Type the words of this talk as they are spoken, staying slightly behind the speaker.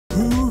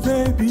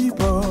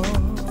people.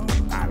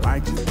 I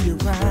like to be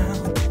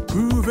around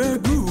groovy,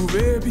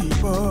 groovy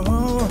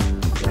people.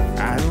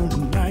 I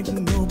don't like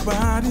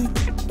nobody.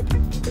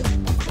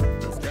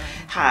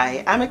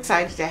 Hi, I'm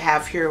excited to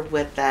have here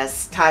with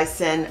us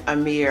Tyson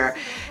Amir.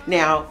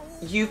 Now,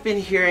 you've been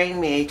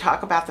hearing me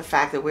talk about the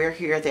fact that we're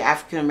here at the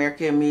African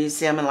American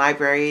Museum and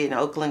Library in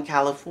Oakland,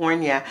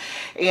 California.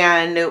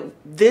 And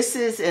this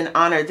is in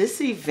honor,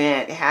 this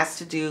event has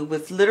to do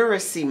with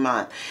Literacy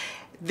Month.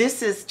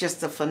 This is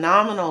just a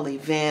phenomenal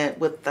event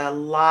with a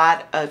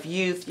lot of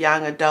youth,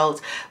 young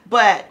adults.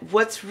 But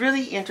what's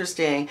really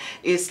interesting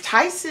is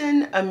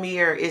Tyson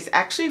Amir is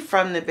actually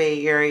from the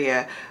Bay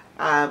Area.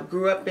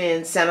 Grew up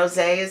in San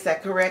Jose, is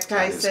that correct,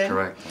 Tyson? That is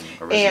correct.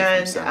 I'm originally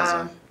from San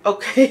Jose.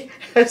 Okay,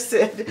 I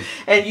said,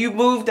 and you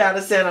moved out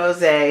of San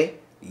Jose.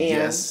 And,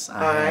 yes,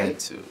 I had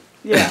to.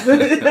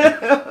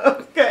 Yeah.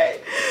 Okay.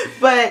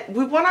 But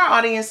we want our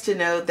audience to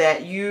know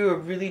that you are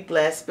really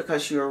blessed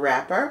because you're a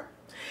rapper.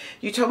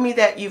 You told me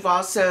that you've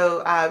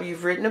also,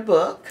 you've written a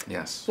book.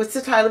 Yes. What's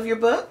the title of your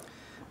book?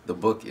 The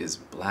book is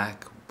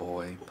Black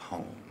Boy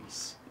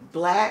Poems.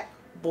 Black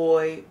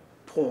Boy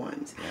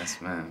Poems. Yes,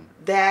 ma'am.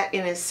 That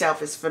in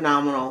itself is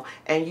phenomenal.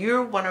 And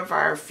you're one of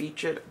our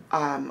featured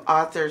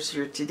authors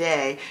here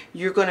today.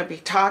 You're going to be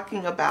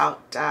talking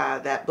about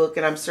that book,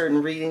 and I'm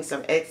certain reading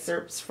some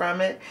excerpts from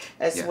it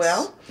as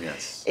well.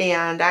 Yes.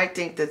 And I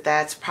think that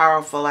that's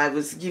powerful. I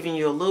was giving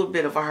you a little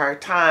bit of a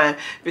hard time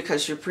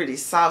because you're pretty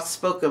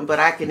soft-spoken, but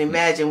I can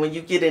imagine when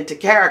you get into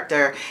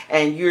character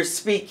and you're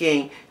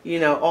speaking, you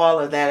know, all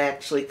of that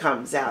actually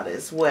comes out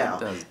as well.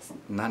 It does.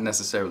 Not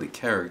necessarily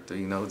character,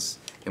 you know, it's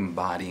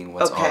embodying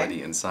what's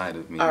already inside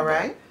of me. All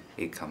right.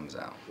 It comes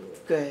out.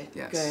 Good.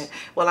 Yes. Good.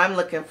 Well, I'm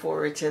looking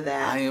forward to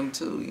that. I am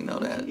too, you know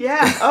that.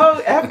 Yeah.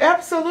 Oh,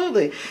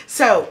 absolutely.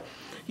 So,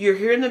 you're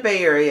here in the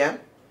Bay Area.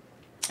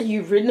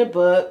 You've written a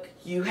book.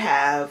 You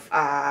have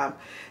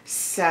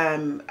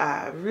some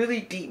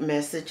really deep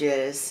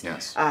messages.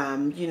 Yes.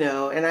 You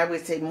know, and I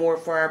would say more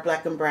for our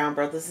Black and brown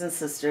brothers and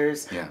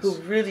sisters who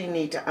really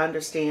need to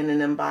understand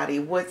and embody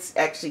what's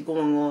actually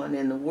going on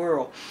in the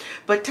world.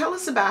 But tell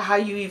us about how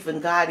you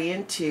even got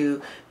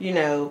into, you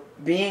know,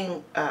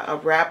 being a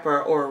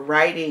rapper or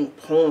writing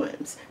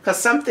poems, because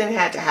something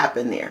had to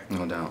happen there.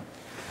 No doubt.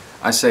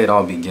 I say it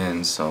all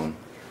begins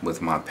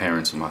with my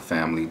parents and my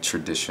family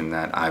tradition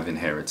that I've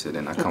inherited,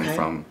 and I come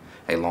from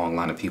a long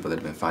line of people that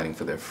have been fighting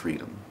for their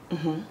freedom.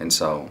 And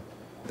so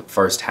the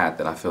first hat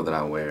that I feel that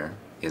I wear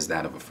is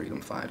that of a freedom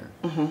fighter.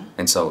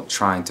 And so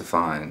trying to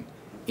find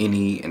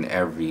any and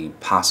every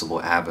possible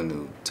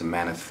avenue to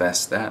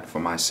manifest that for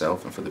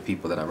myself and for the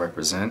people that I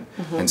represent.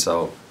 And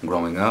so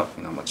growing up,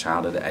 you know, I'm a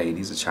child of the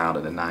 80s, a child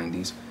of the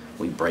 90s.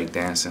 We break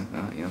dancing, you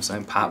know what I'm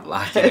saying, pop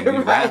locking, and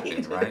we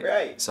rapping,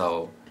 right?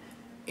 So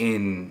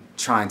in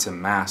trying to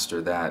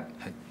master that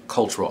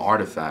cultural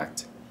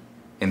artifact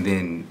and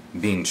then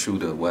being true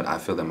to what I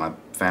feel that my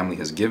family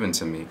has given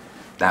to me,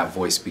 that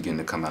voice began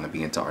to come out and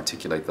begin to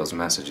articulate those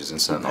messages.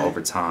 And so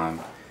over time,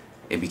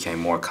 it became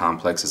more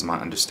complex as my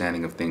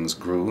understanding of things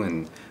grew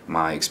and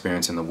my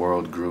experience in the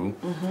world grew.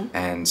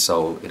 And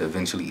so it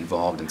eventually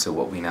evolved into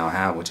what we now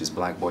have, which is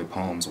Black Boy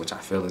Poems, which I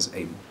feel is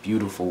a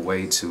beautiful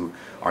way to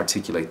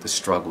articulate the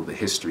struggle, the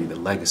history, the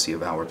legacy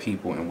of our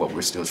people and what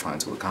we're still trying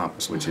to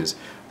accomplish, which is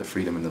the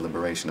freedom and the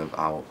liberation of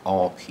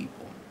all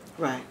people.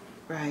 Right.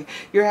 Right.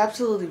 You're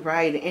absolutely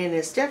right. And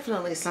it's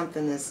definitely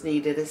something that's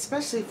needed,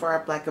 especially for our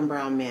Black and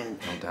brown men.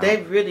 No doubt.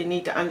 They really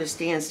need to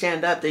understand,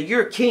 stand up, that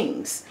you're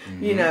kings,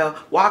 you know,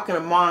 walking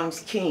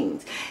amongst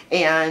kings.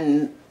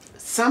 And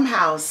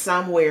somehow,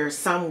 somewhere,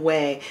 some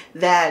way,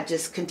 that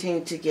just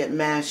continued to get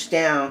mashed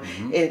down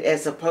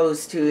as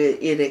opposed to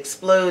it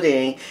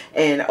exploding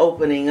and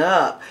opening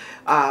up.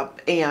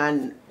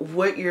 And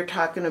what you're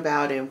talking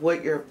about and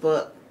what your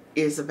book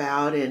is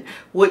about and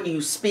what you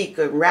speak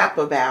and rap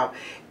about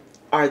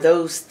are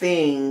those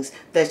things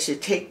that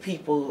should take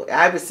people,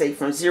 I would say,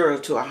 from 0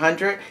 to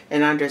 100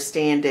 and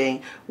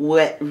understanding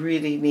what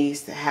really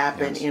needs to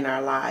happen in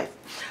our life.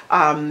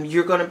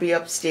 You're going to be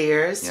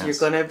upstairs. You're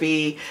going to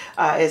be,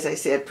 as I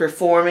said,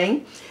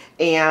 performing.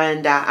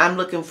 And I'm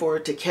looking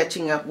forward to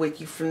catching up with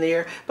you from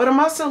there. But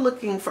I'm also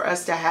looking for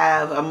us to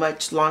have a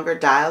much longer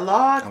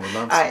dialogue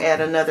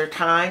at another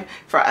time,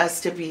 for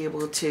us to be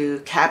able to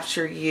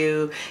capture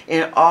you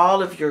in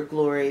all of your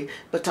glory,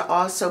 but to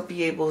also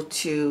be able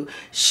to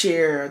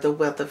share the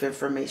wealth of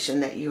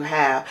information that you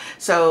have.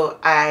 So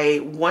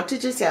I want to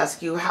just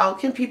ask you, how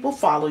can people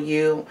follow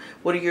you?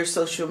 What are your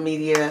social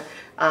media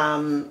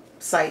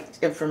site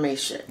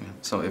information?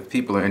 So if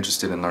people are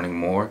interested in learning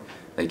more,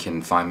 they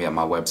can find me at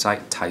my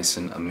website,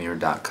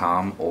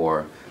 TysonAmir.com,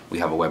 or we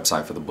have a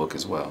website for the book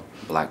as well,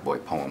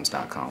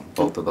 blackboypoems.com.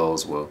 Both of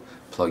those will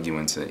plug you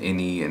into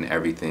any and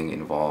everything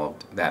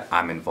involved that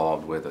I'm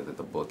involved with or that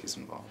the book is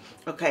involved.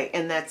 Okay,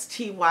 and that's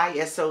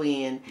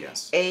TysonAmir.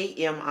 Yes.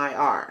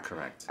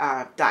 Correct.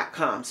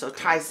 .com. So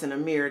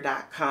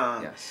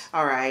TysonAmir.com. Yes.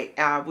 All right.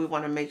 We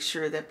want to make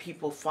sure that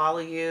people follow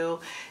you.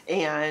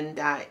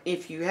 And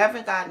if you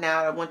haven't gotten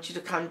out, I want you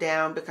to come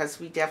down, because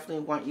we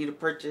definitely want you to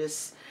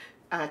purchase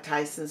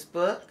Tyson's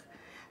book.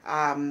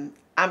 I'm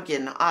I'm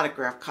getting an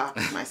autograph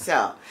copy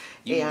myself.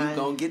 You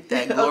gonna get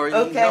that, Gloria.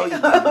 Okay, you know you do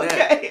that.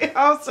 okay,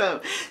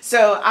 awesome.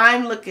 So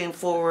I'm looking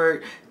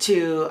forward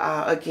to,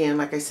 again,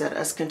 like I said,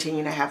 us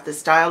continue to have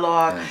this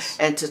dialogue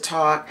and to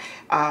talk.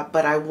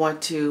 But I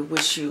want to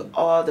wish you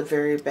all the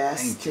very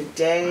best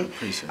today. I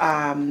appreciate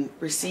that.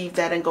 Receive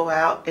that and go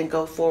out and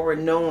go forward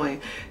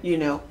knowing, you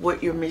know,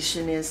 what your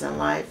mission is in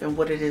life and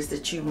what it is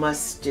that you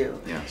must do.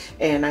 Yes.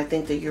 And I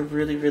think that you're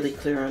really, really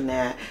clear on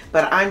that.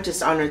 But I'm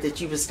just honored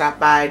that you would stop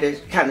by to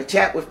kind of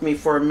chat with me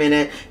for a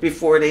minute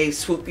before they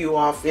swoop you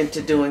off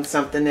into doing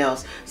something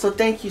else. So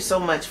thank you so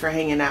much for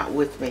hanging out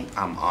with me.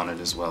 I'm honored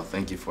as well.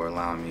 Thank you for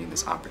allowing me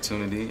this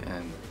opportunity,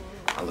 and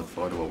I look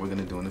forward to what we're going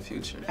to do in the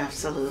future.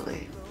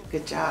 Absolutely.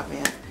 Good job,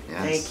 man.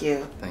 Yes. Thank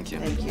you. Thank you.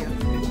 Thank you.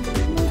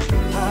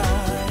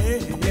 Ah, yeah,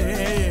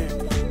 yeah, yeah.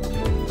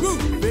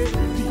 Groove, baby.